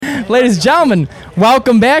Ladies and gentlemen,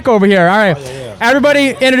 welcome back over here. All right. Everybody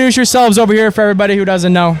introduce yourselves over here for everybody who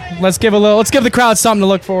doesn't know. Let's give the crowd something to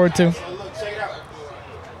look forward to.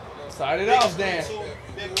 Start it off, Dan.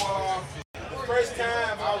 First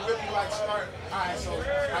time I really start. Alright, so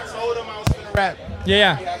I told him I was gonna rap.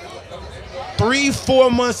 Yeah.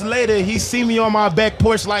 3-4 months later, he see me on my back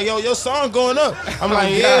porch like, yo, your song going up. I'm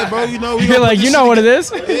like, yeah, bro, you know. You're like, you know what it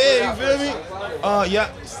is? Yeah, you feel me?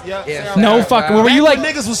 Yeah. No fucking. Were you like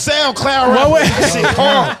niggas with SoundCloud rapping? Shit,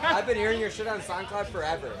 hard. I've been hearing your shit on SoundCloud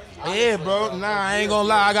forever. Yeah, bro. Nah, I ain't gonna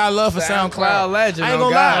lie. I got love for SoundCloud. Legend. I ain't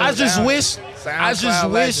gonna lie. I just wish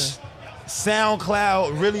legend.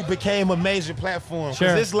 SoundCloud really became a major platform. Sure.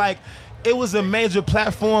 Cause it's like it was a major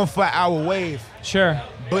platform for our wave, Sure.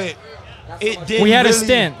 but it didn't. We had really,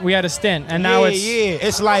 a stint, and now it's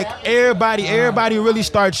It's like everybody really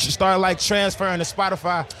start like transferring to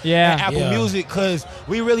Spotify Yeah. and Apple Music, cause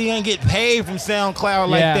we really ain't get paid from SoundCloud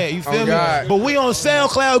like Yeah. that. You feel me? God. But we on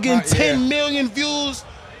SoundCloud getting 10 million views,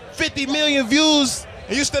 50 million views,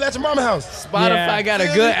 and you still at your mama house. Spotify got a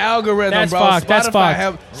good algorithm, That's bro. fucked. That's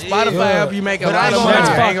fucked. Spotify help you make a But lot I of ain't money. gonna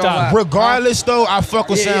lie. That's fucked up. Regardless, though, I fuck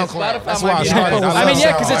with Yeah, SoundCloud. Spotify That's might why I be started. helpful. I mean,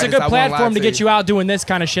 yeah, because SoundCloud. it's a I good won't platform lie to to get you. you out doing this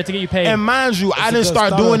kind of shit to get you paid. And mind you, I didn't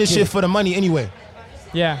start doing this shit for the money anyway.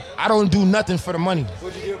 Yeah. I don't do nothing for the money.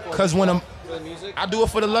 What'd you do it for? Because when For the music? I do it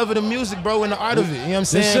for the love of the music, bro, and the art of it. You know what I'm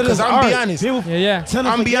saying? shit Because is I'm art. be honest. People Yeah. tend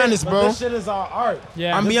to I'm be forget, honest, but bro. This shit is our art.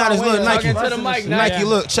 Yeah. I'm be This honest. our way Look, of Nike. Talking to the mic now. Nike,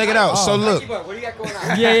 look, check it out. So look, What do you got going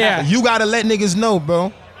on? Yeah. you gotta let niggas know,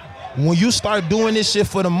 bro. When you start doing this shit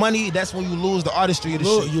for the money, that's when you lose the artistry of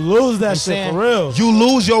the shit. You lose that shit saying? for real. You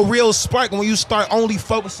lose your real spark when you start only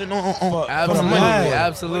focusing on for the Absolutely, money. Yeah. What do you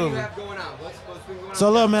absolutely. have going on? What's been going on? So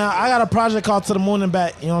look, man, I got a project called To the Moon and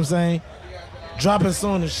Back. You know what I'm saying? Dropping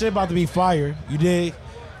soon. The shit about to be fire. You dig?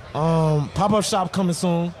 Pop-up shop coming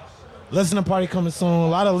soon. Listening party coming soon. A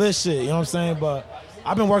lot of lit shit. You know what I'm saying? But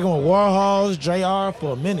I've been working with Warhols, JR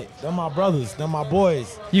for a minute. They're my brothers. They're my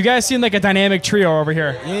boys. You guys seem like a dynamic trio over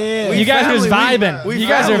here. Yeah. You guys are just vibing. You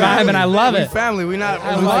guys are vibing. I love We it. family. We not.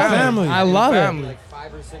 I we love family. it. I love it. Family. Like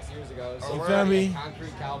 5 or 6 years ago. You feel me?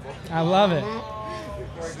 Concrete cowboy. I love it.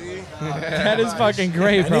 That is fucking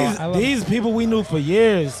great, bro. I And love these people we knew for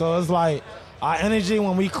years. So it's like our energy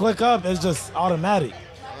when we click up is just automatic.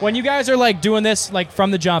 When you guys are like doing this like from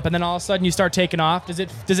the jump, and then all of a sudden you start taking off, does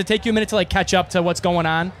it take you a minute to like catch up to what's going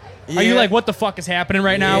on? Are you Yeah. like, what the fuck is happening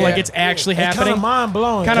right now? Yeah. Like it's actually It's kind happening. of mind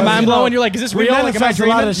blowing. Kind of mind blowing. You're like, is this real? Like, am I manifest a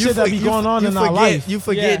lot dreaming? of shit that be going on in our life. You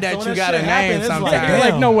forget Yeah. that So when you that got a shit name happen, it's sometimes. like, You're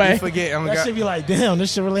like, no way. You forget. Oh my That God. shit be like, damn,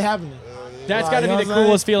 this shit really happening. That's Like, got to you know be the what I'm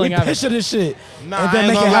coolest saying? feeling we ever. picture this shit. Nah, and I then ain't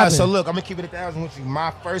make gonna it lie. happen. So look, I'm gonna keep it 1,000 with you.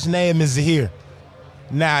 My first name is Zahir.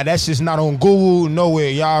 Nah, that's just not on Google, nowhere.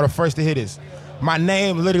 Y'all the first to hear this. My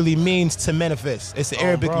name literally means to manifest. It's an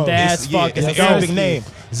Arabic. bro. That's it's, yeah, fucking it's an dope. Arabic name.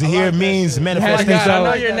 Zahir means Oh my manifestation. God, I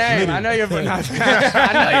know your name. I know your.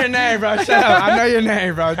 I know your name, bro. Shut up. I know your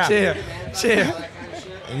name, bro. Chill.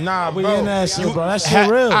 Nah, We bro. in that shit, bro. That shit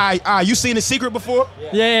real. You seen The Secret before?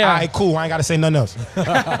 Yeah. All right, cool. I ain't gotta say nothing else. You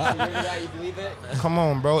believe it? Come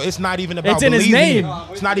on, bro. It's not even about It's in his believing name.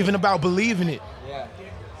 it. It's not even about believing it. Yeah.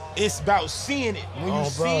 It's about seeing it. When you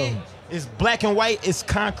see bro. it, it's black and white. It's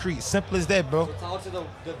concrete. Simple as that, bro. Tell it to the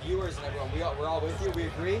viewers and everyone. We're all with you. We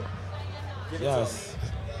agree. Give it to Yes.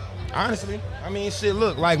 Honestly, I mean, shit.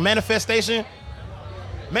 Look, like manifestation.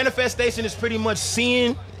 Manifestation is pretty much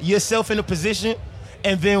seeing yourself in a position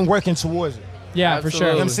and then working towards it. Yeah, for You know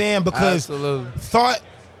sure. what I'm saying? Because Absolutely. thought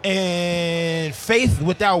and faith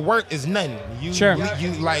without work is nothing. Sure.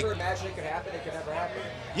 You like, Never imagine it could happen. It could never happen.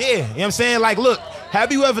 yeah. You know what I'm saying? Like, look,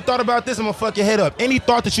 have you ever thought about this? I'm gonna fuck your head up. Any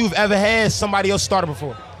thought that you've ever had, somebody else started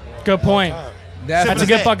before. Good point. That's That's a Simple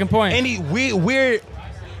good as that. fucking point. We're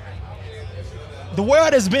the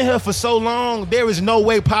world has been here for so long. There is no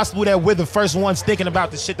way possible that we're the first ones thinking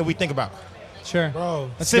about the shit that we think about. Sure.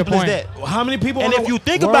 Bro. That's a good Simple as point. that. How many people And in if the you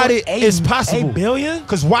think world? about it, it's possible. 8 billion?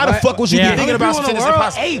 Cause why the fuck would you Yeah. be thinking about something that's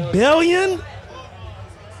impossible? 8 billion?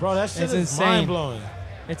 Bro, that shit It's is insane. mind blowing.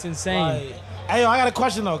 It's insane. Hey, yo, I got a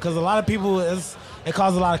question though, because a lot of people it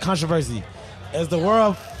causes a lot of controversy. Is the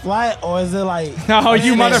world flat or is it like? No,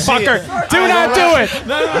 you that motherfucker. shit. Do not do it.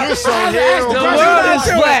 You're so hell, The bro. world is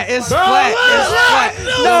flat. It's flat. It's flat.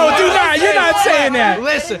 No, do not. You're not saying that.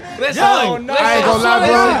 Listen. Yo, Look, no, I ain't gonna lie,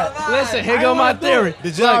 bro. Listen, here go my theory.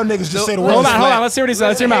 Did y'all Look, niggas just say the word Hold on, flat? hold on. Let's see what he says.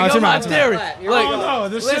 Let's hear him out. Let's hear him out. theory. Look, no,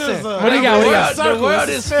 this shit listen. is What do you got? What do you got? The world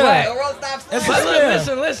is flat. The world's not flat. But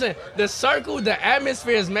look, listen. The circle, the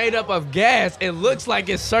atmosphere is made up of gas. It looks like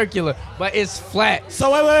it's circular, but it's flat.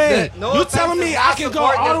 So wait. No You offense telling does me not I can go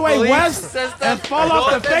support all the this way belief west system. and fall No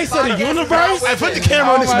off the offense face of the podcast is universe? not Hey, put the with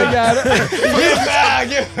camera on this Oh my nigga. God.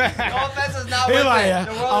 No offense is not He with like, it.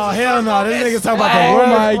 The world's oh a hell no, circle. this It's nigga talking about the Oh world.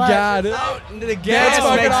 my flat. God. The gas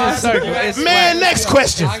fucking makes it awesome. circular. It's Man, next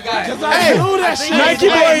question. I got it. I knew that shit. Nike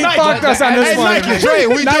boy, Hey, he Nike. fucked us on this Hey, one. Nike, Dre,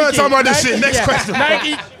 we done Nike, talking about this Nike, shit. Next yeah. question.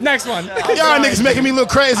 Nike, next one. Y'all niggas making me look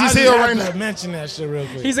crazy as I hell just right have now. to mention that shit real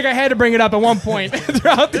quick. He's like, I had to bring it up at one point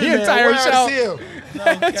throughout the entire show.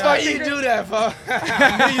 That's why you do that,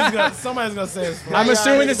 folks. Somebody's gonna say it's I'm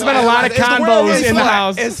assuming there's been a lot of It's the world combos is in the flat.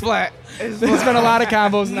 house. It's flat. There's been a lot of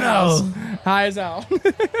combos in the No. house. High as hell.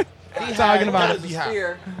 Talking about it. Be high.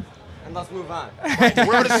 Sphere, and let's move on.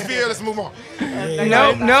 World is sphere. Let's move on.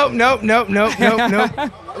 Nope.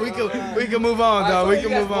 We can move on, though. We What are can you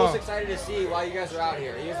guys move most on. excited to see while you guys are out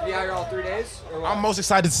here? You guys be out here all 3 days? Or what? I'm most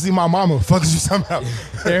excited to see my mama. Fuck is you talking about?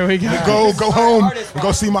 There we go. Go home. Artist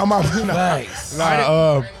Go see my mama. Thanks.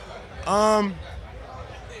 Nah,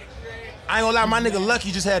 I ain't gonna lie, my nigga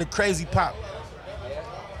Lucky just had a crazy pop.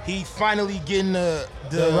 He finally getting the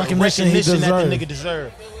recognition he that the deserve. nigga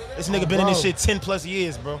deserve. This nigga been in this shit 10 plus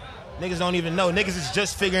years, bro. Niggas don't even know. Niggas is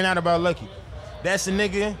just figuring out about Lucky. That's a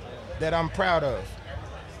nigga that I'm proud of.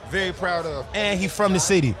 Very proud of. And he from the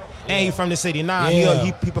city. Nah, Yeah.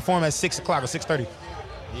 he performed at 6 o'clock or 6:30.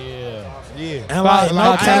 Yeah. And like,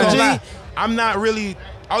 no About I ain't gonna G. lie. I'm not really.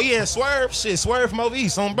 Oh yeah, Swerve. Shit, Swerve from over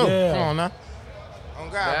East, on bro. Yeah. Come on now. On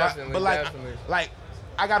God, Definitely, but like, definitely.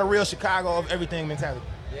 I got a real Chicago of everything mentality.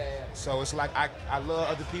 Yeah. So it's like I love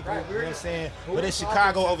other people. Right, You know what I'm saying? Who But was it's talking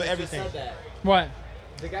Chicago since over you just everything. said that? What?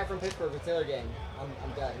 The guy from Pittsburgh with Taylor Gang.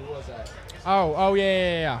 I'm dead. Who was that? Oh,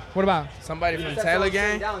 yeah. What about? Somebody He from said Taylor something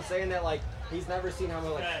sitting Gang? down saying that like he's never seen how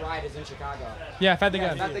much like pride is in Chicago. Yeah, Fat the Yeah,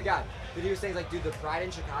 Gun. not the guy. But he was saying like, dude, the pride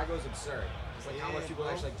in Chicago is absurd. It's like how much people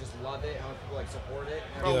actually like just love it, how much people like support it.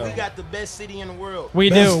 Bro, we got the best city in the world.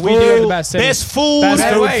 We Best do. We do have the food, best city. Best food. Best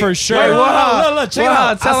Hey, food wait, for wait, sure. Look, check it Wow,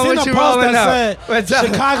 out. tell I him seen what a you post rolling that up. Wait, said tell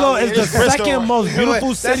him. Chicago is the It's Bristol. second most beautiful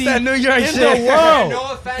That's city that New York in shit. the world.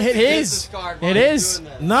 No offense It to is. business card, It but he's is.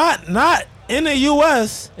 doing that. Not in the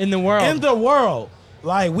U.S. In the world. In the world.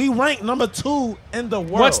 Like, we rank number 2 in the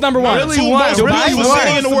world. What's number one? Really Two one. most Dubai beautiful one. city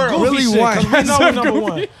in the Some world. goofy Really shit, one. 'cause we know Some we're number goofy-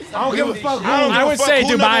 1. I don't give a fuck. I would say who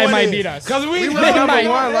number Dubai one might is. beat us. Because we We know were number number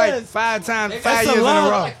one like is. 5 times, It's 5 a years in a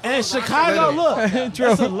love, row. and Chicago, look,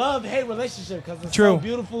 True. it's a love-hate relationship because it's True. so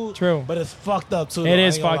beautiful. True. But it's fucked up too. It though, I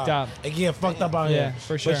is ain't gonna fucked lie. up. It get fucked up out Yeah, here.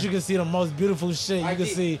 for sure. But you can see the most beautiful shit. You can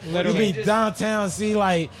see, Literally. you be downtown, see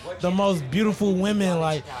like the most beautiful women.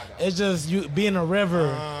 Like it's just you be in a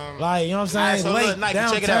river, like you know what I'm Alright, saying. so Lake look, Nike,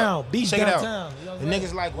 downtown, check it out. beach Check it out. downtown. You know what The I'm saying?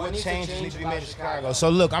 niggas like what needs to changes change need to be about made in Chicago? Chicago. So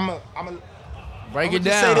look, I'm a Break it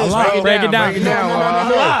just say down. this, break it down. Break it down. No, no, no, A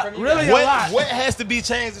no. lot, really a lot. What has to be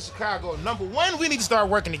changed in Chicago? Number one, we need to start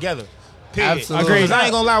working together. Period. Absolutely. Agreed. 'Cause I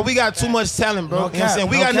ain't gonna lie, we got too much talent, bro. No You know what I'm cap, saying?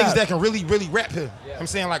 We no got cap. niggas that can really, really rap here. I'm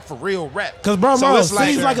saying like for real rap. 'Cause, bro,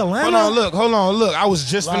 cities like Atlanta- Hold on, look. I was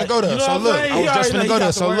just Like, finna go there. you know So what I'm look, saying? I He was just already know finna he go got there.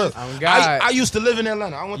 the So words. look, Oh, God. I used to live in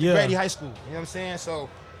Atlanta. I went to Yeah. Grady High School. You know what I'm saying? So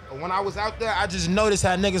when I was out there, I just noticed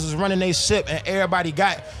how niggas was running their ship and everybody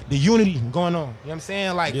got the unity going on. You know what I'm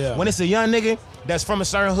saying? Like Yeah. when it's a young nigga that's from a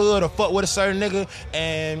certain hood or fuck with a certain nigga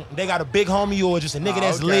and they got a big homie or just a nigga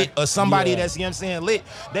that's okay. lit or somebody Yeah. that's, you know what I'm saying, lit,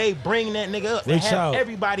 they bring that nigga up and Reach have out.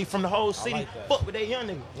 everybody from the whole city fuck with that young nigga.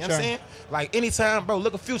 You know what I'm saying? Like anytime, bro,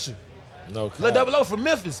 look at Future. No Lil Double O from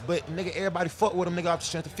Memphis, but nigga, everybody fuck with him, nigga, off the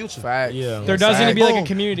strength of Future. Fact. Yeah. There does need to be like a Boom.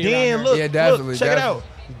 community. Then around here. look, Yeah, definitely, look, check definitely. it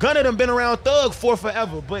out. Gunna done been around Thug for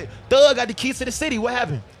forever, but Thug got the keys to the city. What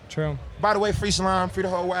happened? True. By the way, free Salon, free the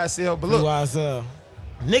whole YSL. But look, YSL.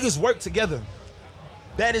 niggas work together.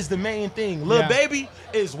 That is the main thing. Lil Yeah. Baby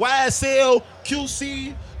is YSL,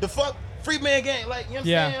 QC, the fuck Free Man Gang. Like, you know what I'm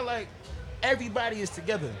Yeah. saying? Like, everybody is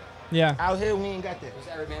together. Yeah. Out here, we ain't got that. Is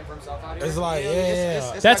every man for himself out here? It's like, yeah.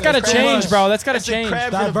 It's That's like gotta a crab- change, bro. That's gotta it's a change.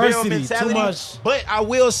 crabs in a barrel Diversity, too mentality. much. But I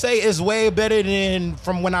will say it's way better than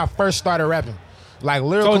from when I first started rapping. Like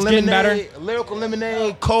Lyrical it's getting Lemonade, Lyrical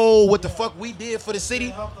Lemonade, Cole, what the fuck we did for the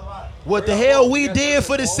city? What the hell we did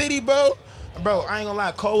for the city, bro? Bro, I ain't gonna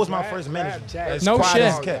lie, Cole was my first manager. As No quiet shit.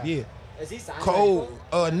 as kept, yeah. Is he signed? Cole,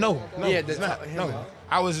 no, Yeah, it's not. No,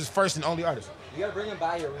 I was his first and only artist. You gotta bring him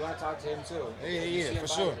by here. We want to talk to him too. Yeah, You yeah, see him for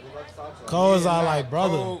by sure. here. We'd love to talk to him. Cole is Yeah, our nah, like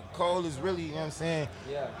brother. Cole is really, you know what I'm saying?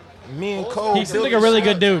 Yeah. Me and Cole. He seems built like a this really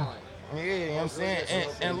shit good up. dude. Yeah, you know what I'm saying?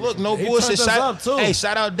 And look, no He bullshit. turned us up, too. Hey,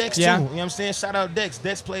 shout out Dex Yeah. too. You know what I'm saying? Shout out Dex.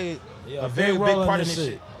 Dex played Yeah, a very big role in part of this this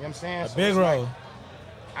shit. shit. You know what I'm saying? A So big it's like, role.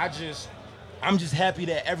 I'm just happy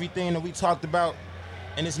that everything that we talked about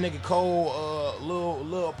in this nigga Cole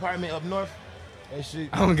little apartment up north. That shit.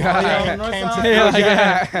 Oh, God. Came North to Side?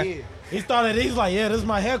 Yeah, yeah. He's like, yeah, this is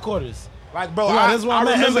my headquarters. Like, bro, Like, this is what I I'm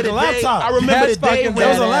at. It's remember like the a day. laptop. I remember That's the day fucking when It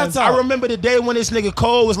was a badass. laptop. I remember the day when this nigga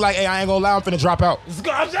Cole was like, "Hey, I ain't gonna lie, I'm finna drop out." Feel Feel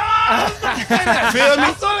me?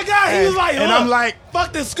 I saw the guy. He was like, And look, I'm like,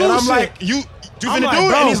 fuck this school and I'm shit. like, you I'm finna like, do it?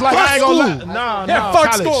 bro, And he's like, fuck I ain't gonna lie. school. No, Yeah,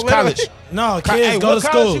 fuck college, school, literally. college. no, kids Hey, go what to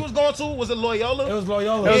college school. he was going to? Was it Loyola? It was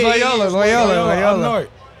Loyola. It was Yeah, Loyola. Up north.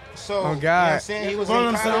 So, Oh, you know what God. I'm saying? He was Bro, in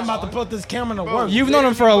I'm saying, I'm college. about to put this camera to Bro, work. You've known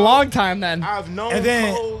him for a long time then. I've known And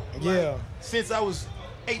then- Cole yeah. since I was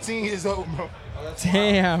 18 years old, bro.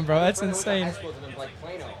 Damn, bro, that's insane. High school in like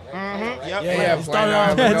Plano, right? Mm-hmm. Plano, right? Yep. Yeah, That's he started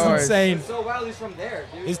off. Illinois. insane. So wild he's from there,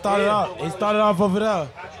 dude. He started off. He started off over there,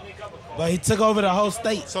 but he took over the whole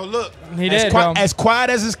state. So look, He as, did, bro. as quiet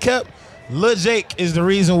as it's kept, Lil Jake is the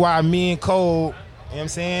reason why me and Cole, you know what I'm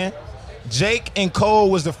saying? Jake and Cole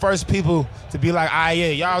was the first people to be like, ah, yeah,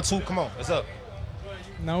 y'all two, come on, what's up?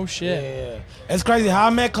 No shit. Yeah, it's crazy how I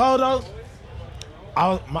met Cole though.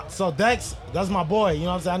 So Dex, that's my boy. You know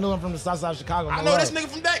what I'm saying? I knew him from the south side of Chicago. I no know love. this nigga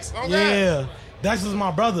from Dex. Oh, God. Yeah, Dex was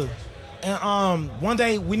my brother. And one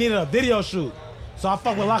day we needed a video shoot, so I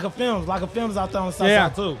fucked with Locka Films. Locka Films out there on the south Yeah.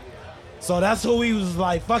 side too. So that's who we was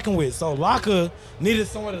like fucking with. So Locka needed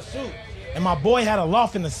somewhere to shoot, and my boy had a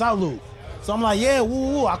loft in the South Loop. So I'm like, yeah,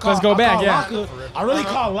 woo woo. I called Locka. I really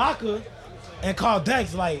called Locka and called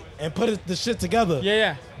Dex like and put the shit together. Yeah,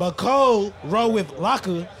 yeah. But Cole rode with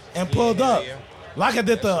Locka and pulled up. Locka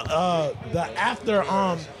did the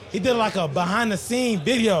after he did like a behind the scene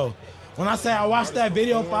video. When I say I watched that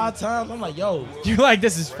video 5 times, I'm like, yo, You're like,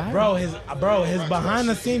 this is fine. bro, his behind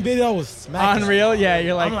the scene video was smacking. Unreal. Yeah,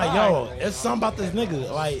 you're like, I'm like, yo, it's something about this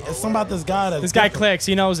nigga. Like, it's something about this guy. this guy clicks.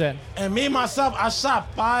 He knows it. And me myself, I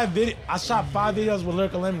shot 5 videos with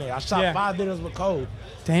Lyrical Lemonade. I shot Yeah. 5 videos with Code.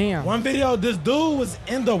 Damn. One video, this dude was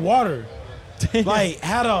in the water. Damn. Like,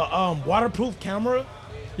 had a waterproof camera.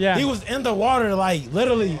 yeah. He was in the water, like,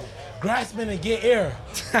 literally grasping to get air.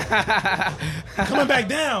 Coming back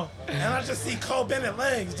down, and I just see Cole Bennett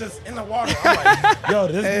legs just in the water. I'm like, yo,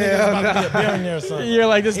 this nigga's about to be a billionaire or something. You're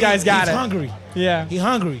like, this guy's got he's it. hungry. Yeah. He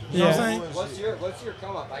hungry. You know what I'm saying? What's your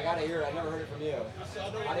come up? I gotta hear it. I never heard it from you.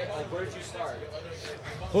 Where did you start?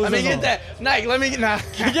 Who's Let me this get on? that. Nike, let me get. Nah.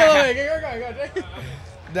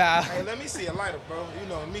 Nah. Hey, let me see a lighter, bro. You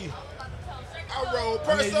know me. I roll You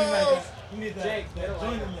need that- Persos. you need that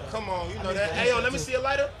joint in there. Come on, you know that. Hey, yo, let me see a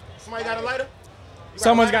lighter. Somebody got a lighter?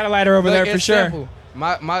 Someone's got a lighter over there Look, for it's sure. simple.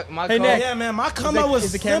 My Hey, code- Nick. Yeah, man, my come up was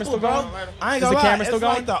is the camera simple, still bro. going? I ain't Is gonna the lie. camera still It's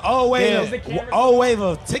like going? the old wave, Is the camera old wave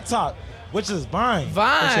of TikTok, which is Vine.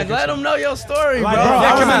 Vine, let them know your story, Like, bro. bro, Yeah,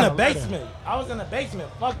 I was come in on. the basement. I was in the basement,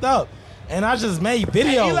 fucked up, and I just made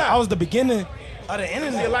videos. Eli. I was the beginning of the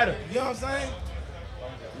internet. See a lighter. You know what I'm saying?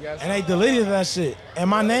 And they deleted that shit. And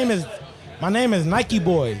my name is Nike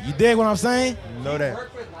Boy. You dig what I'm saying? Know that.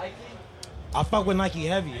 Work with Nike. I fuck with Nike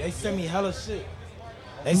heavy. They send me hella shit.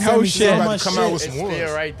 They No send me shit. so About much to come shit. out with It's some still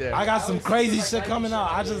ones. right there. I got some crazy shit coming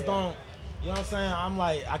out. I just don't. You know what I'm saying? I'm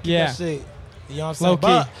like, I keep Yeah. that shit. You know what I'm saying? Low key.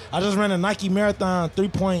 But I just ran a Nike marathon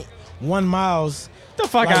 3.1 miles. Get the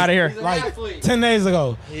fuck like- out of here. He's an Like athlete. 10 days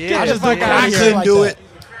ago. Yeah. I just Get the do fuck outta crazy here. shit I like couldn't do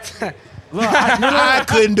that. it. Look, I I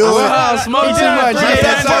couldn't do Oh, it. smoke too Yeah, much. bro, Yeah, yeah,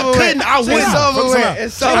 that's I over with. couldn't. I wouldn't. It's over Fuck with. time.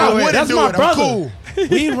 It's I over with. wouldn't That's do my it. I'm brother. cool.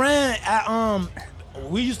 We ran at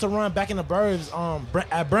we used to run back in the burbs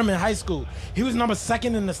at Bremen High School. He was number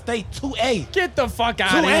 2nd in the state, 2A. Get the fuck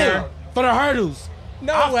out of 2A here. for the hurdles.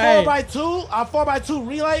 No our way. 4x2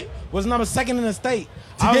 relay was number 2nd in the state.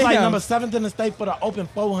 I was like Damn. number 7th in the state for the open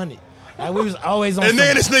 400. Like we was always on. And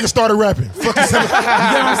then some- this nigga started rapping. Fuck this you get what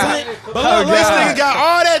I'm saying? But look, This nigga got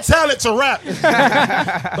all that talent to rap. This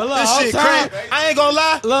but look, all shit time, crazy. I ain't gonna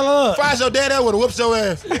lie. look. Find your dad that would have whooped your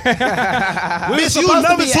ass. We was Bitch, you supposed to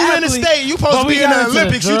number be 2 in the athletes, state. You supposed but to we be in got the into the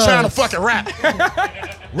Olympics. You trying to drugs. fucking rap.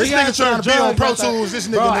 This got nigga into trying to the be on drugs Pro like that. Tools. This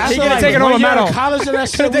Bro, nigga. after could've like taken home a one year medal. of college and that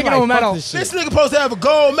shit, Could've we taken like, home a fuck medal. this shit. This nigga supposed to have a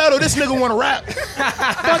gold medal. This nigga want to rap.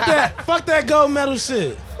 Fuck that gold medal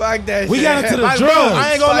shit. Fuck that We shit. got into the Like, drugs. bro,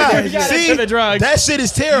 I ain't gonna Fuck lie. that. We got See, into the drugs. that shit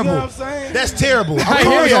is terrible. You know what I'm saying? That's terrible. I I'm hear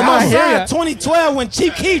calling you. your I mama. hear ya. Outside 2012 when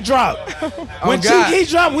Chief Keef dropped. When Chief God. Keef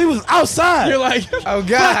dropped, we was outside. You're like, Oh, God.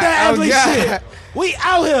 Fuck that Oh, athlete God. shit. We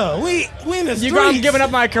out here. We in the streets. you go, I'm giving up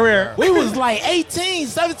my career. We was like 18,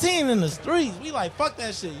 17 in the streets. We like, fuck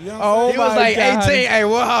that shit. You know what I'm Oh He was my like God. 18. Hey,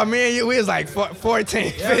 well, me and you, we was like 14, 15.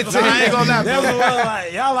 Nah, I ain't gonna lie, saying? bro.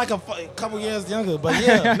 Like, y'all like a couple years younger, but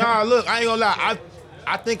yeah. Nah, look, I ain't gonna lie.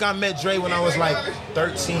 I think I met Dre when I was like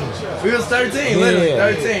 13. We was 13, literally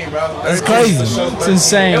 13, bro. That's crazy. It's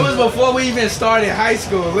insane. It was before we even started high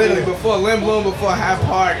school, literally before Lim Bloom, before Hyde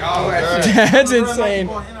Park, all that shit. That's insane.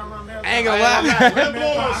 I ain't gonna lie. Lim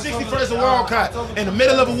Bloom on 61st and Walcott. In the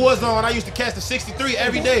middle of a war zone, I used to catch the 63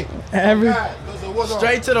 every day.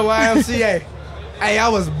 Straight to the YMCA. Hey, I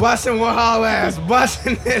was busting Warhol ass,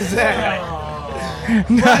 busting his ass. I ain't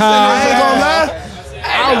gonna lie.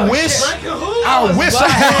 I wish I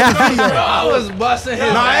had the video. I was busting his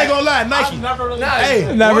ass. I ain't gonna lie, Nike.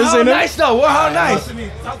 Hey, Never Warhol seen him. nice though. Warhol nice.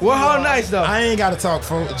 Warhol nice though. I ain't gotta talk,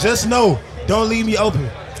 folks. Just know, don't leave me open.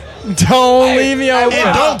 Don't leave me open.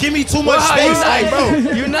 And don't give me too much Warhol, space, you nice. bro.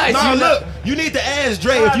 You nice. Nah, you look, you need to ask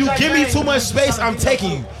Dre. If you give me too much space, I'm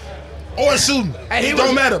taking you. Or shooting. Hey, It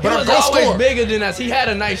don't matter, but he I'm was gonna always score. bigger than us. He had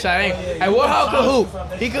a nice shot. Hey, Warhol could hoop.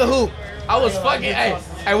 He could hoop. I was fucking. Hey,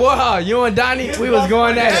 Warhol, you and Donnie, we was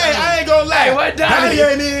going at it. Hey, I ain't gonna lie. Hey, what Donnie? Donnie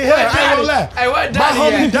ain't even here. I ain't gonna lie. Hey, what My Donnie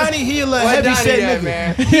homie at? Donnie, he a little What heavy Donnie set at, nigga.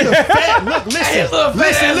 man? He the fat, look, Hey, little fat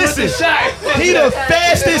listen. ass with the shot. He the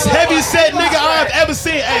fastest heavy set nigga I've ever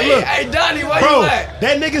seen. Hey, look. Hey, Donnie, where Bro, you at?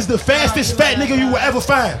 that nigga's the fastest fat nigga you will ever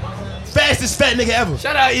find. Fastest fat nigga ever.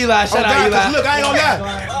 Shout out Eli. Shout out God, 'cause Eli. look, I ain't gonna lie.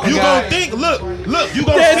 You God. gonna think, look, you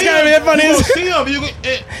gonna Yeah, it's see gonna him. be the funniest. You gonna see him.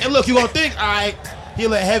 And look, you gonna think, all right, he a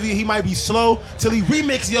little heavy, he might be slow, till he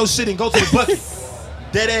remix your shit and go to the bucket.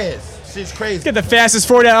 Dead ass. Shit's crazy. Get the fastest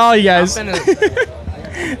 40 out of all you guys.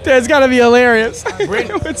 That's gotta be hilarious.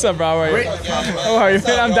 What's up, bro? How are you? How are you?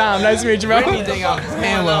 Man, I'm Dom. Nice to meet you, bro. Brittany think I'm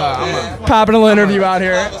playing with her. I'm Popping a little interview out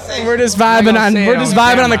here. We're just vibing on. We're just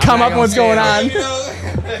vibing on the come up and what's going on.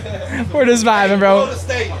 We're just vibing, bro. Golden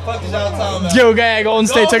State, fuck is y'all talking about? Yo, gang, Golden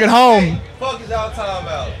State took it home. Fuck is y'all talking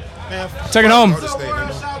about? Took it home. You a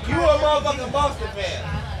motherfucking Boston fan.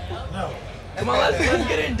 Come on, let's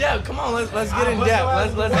get in depth. Come on, let's get in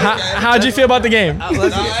depth. Let's. How'd you feel about the game? Nah, I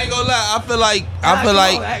ain't gonna lie. I feel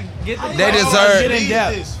like they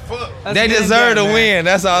They deserve to win.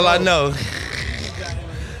 That's all I know.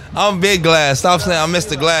 I'm Big Glass. Stop saying I'm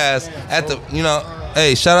Mr. Glass. At the,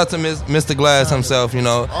 hey, shout out to Mr. Glass himself.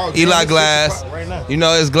 Eli Glass.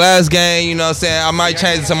 It's Glass Gang. You know what I'm saying? I might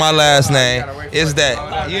change it to my last name. It's that.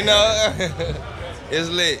 It's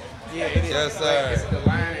lit. Yes,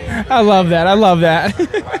 sir. I love that. I love that. So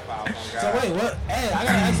wait, what? Hey, I gotta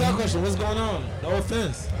ask that question. What's going on? No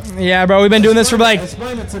offense. Yeah, bro. We've been doing this for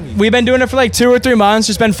Explain it to me. We've been doing it for like 2 or 3 months.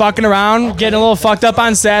 Just been fucking around, getting a little fucked up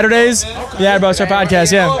on Saturdays. Yeah, bro. It's our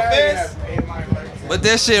podcast. Yeah. But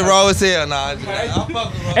that shit raw as hell. Nah,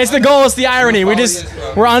 It's the goal. It's the irony.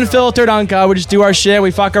 We're unfiltered, uncut. We just do our shit.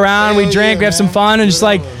 We fuck around. We drink. We have some fun, and just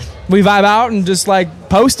like we vibe out and just like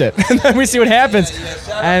post it, and then we see what happens.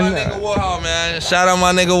 Shout out my nigga Warhol, man. Shout out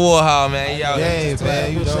my nigga Warhol, man. Yo, Yeah,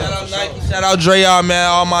 man, you know. shout out Nike. Shout out Dre, y'all, man.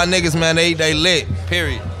 All my niggas, man. They lit.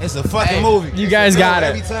 Period. It's a fucking movie. You guys got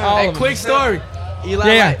Every it. time. All Hey, of quick story.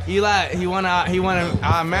 Eli, Yeah. Eli, he one of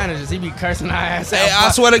our managers. He be cursing our ass out. Hey, I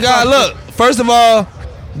swear to God, look. First of all,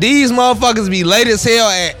 these motherfuckers be late as hell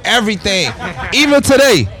at everything. Even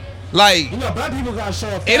today. Like, Black people gotta show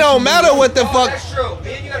up. it don't matter what the fuck. That's true.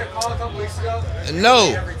 Me and you got a call a couple weeks ago.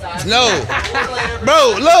 No.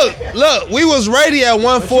 Bro, look. We was ready at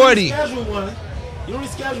 140. You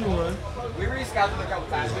reschedule one. We rescheduled a couple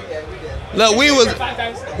times. We did. Look,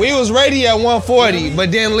 we was ready at 140,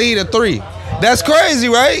 but then lead a 3. That's crazy,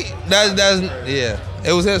 right? That's yeah.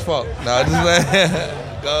 It was his fault. No, just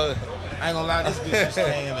let go. I ain't gonna lie, this bitch was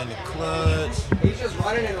staying in the clutch. He's just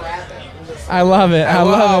running and rapping. I love it. I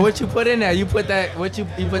love it. What you put in there? You put that.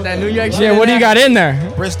 You put that New York shit. Yeah, in what do there? you got in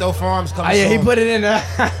there? Bristol Farms coming Oh yeah, he soon. put it in there.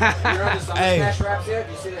 You heard the Summer Hey. Smash raps yet?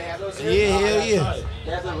 You see they have those here? Yeah, hell yeah.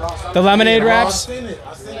 They have the raw Summer The lemonade Smash. wraps? Seen it.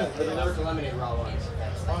 I seen it. The Lyrical Lemonade raw ones.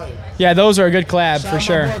 Yeah, those are a good collab for My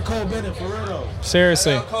sure. boy Cole Bennett, for real though.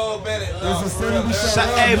 Seriously. Cole Bennett. This is city we show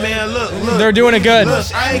love, Hey man, look. They're doing it good. Look,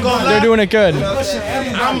 I ain't gonna lie. They're doing it good.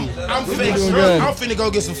 I'm fake. good. I'm finna go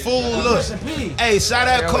get some food. Look. Hey, shout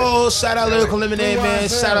out Cole. Shout out Lyrical Lemonade, man.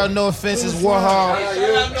 Shout out No Offenses Warhol.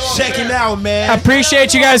 Checking out, man. I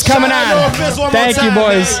appreciate you guys coming Shout out No on. Offense one more Thank you, time,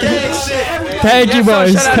 boys. man. Gang shit. Thank you,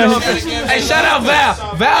 boys. Shout out to hey, shout out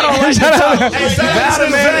Val. Val don't like to Shout out- talk. Hey, shout out Val to the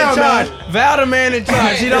man Val, in charge. man. Val the man in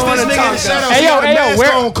charge. He don't want to This talk. nigga, shout out. Hey, yo,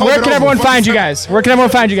 where can everyone find you guys? guys? Where can everyone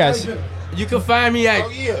find you guys? You can find me at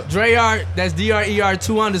Drear. That's DRER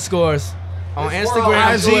 2 underscores on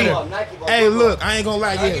Instagram, IG. Twitter. Hey, look, I ain't gonna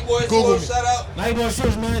lie. Yeah, Google me. Shout out. Nike Boy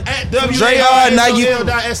Shorts, man. At Nike.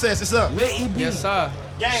 WARSOL.SS. It's up. Yes, sir.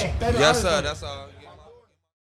 Gang. Yes, sir. That's all.